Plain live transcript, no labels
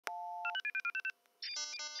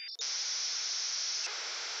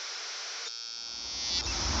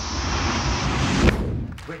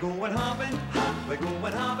going hopping, hop, we're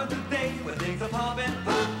going hopping today. When things are popping,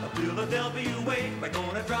 pop, a Philadelphia way. We're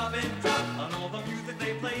gonna drop it, drop on all the music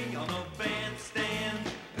they play on the bandstand,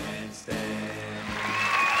 bandstand.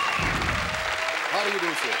 How do you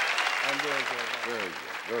do, sir? I'm doing good. Very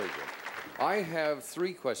good, very good. I have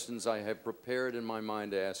 3 questions I have prepared in my mind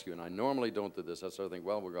to ask you, and I normally don't do this. I sort of think,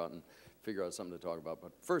 well, we'll go out and figure out something to talk about.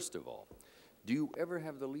 But first of all, do you ever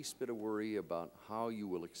have the least bit of worry about how you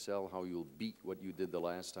will excel, how you'll beat what you did the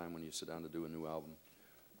last time when you sit down to do a new album?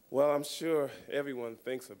 Well, I'm sure everyone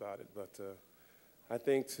thinks about it, but I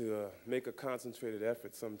think to make a concentrated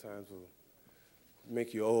effort sometimes will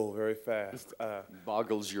make you old very fast.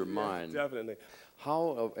 Boggles your mind. Definitely.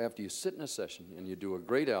 How, after you sit in a session and you do a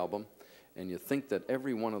great album and you think that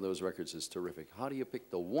every one of those records is terrific, how do you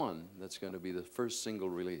pick the one that's going to be the first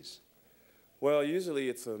single release? Well, usually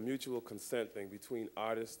it's a mutual consent thing between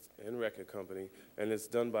artist and record company, and it's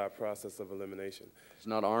done by a process of elimination. It's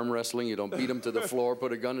not arm wrestling? You don't beat them to the floor,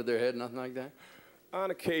 put a gun to their head, nothing like that?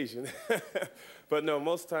 On occasion. But no,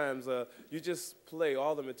 most times you just play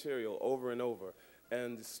all the material over and over,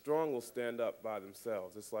 and the strong will stand up by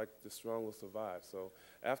themselves. It's like the strong will survive. So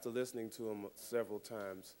after listening to them several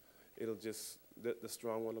times, it'll just, the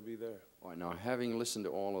strong one will be there. All right, now, having listened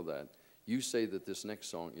to all of that, you say that this next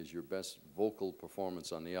song is your best vocal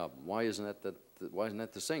performance on the album. Why isn't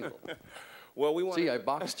that the single? Well, we want. See, I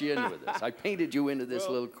boxed you in with this. I painted you into this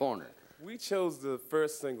little corner. We chose the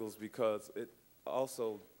first singles because it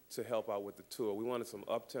also to help out with the tour. We wanted some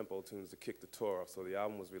up-tempo tunes to kick the tour off, so the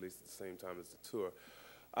album was released at the same time as the tour.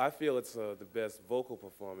 I feel it's the best vocal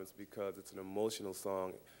performance because it's an emotional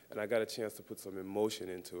song, and I got a chance to put some emotion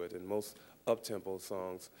into it. And most up-tempo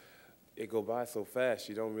songs, it go by so fast,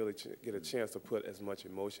 you don't really get a chance to put as much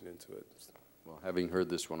emotion into it. Well, having heard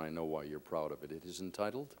this one, I know why you're proud of it. It is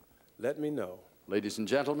entitled? Let Me Know. Ladies and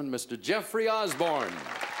gentlemen, Mr. Jeffrey Osborne.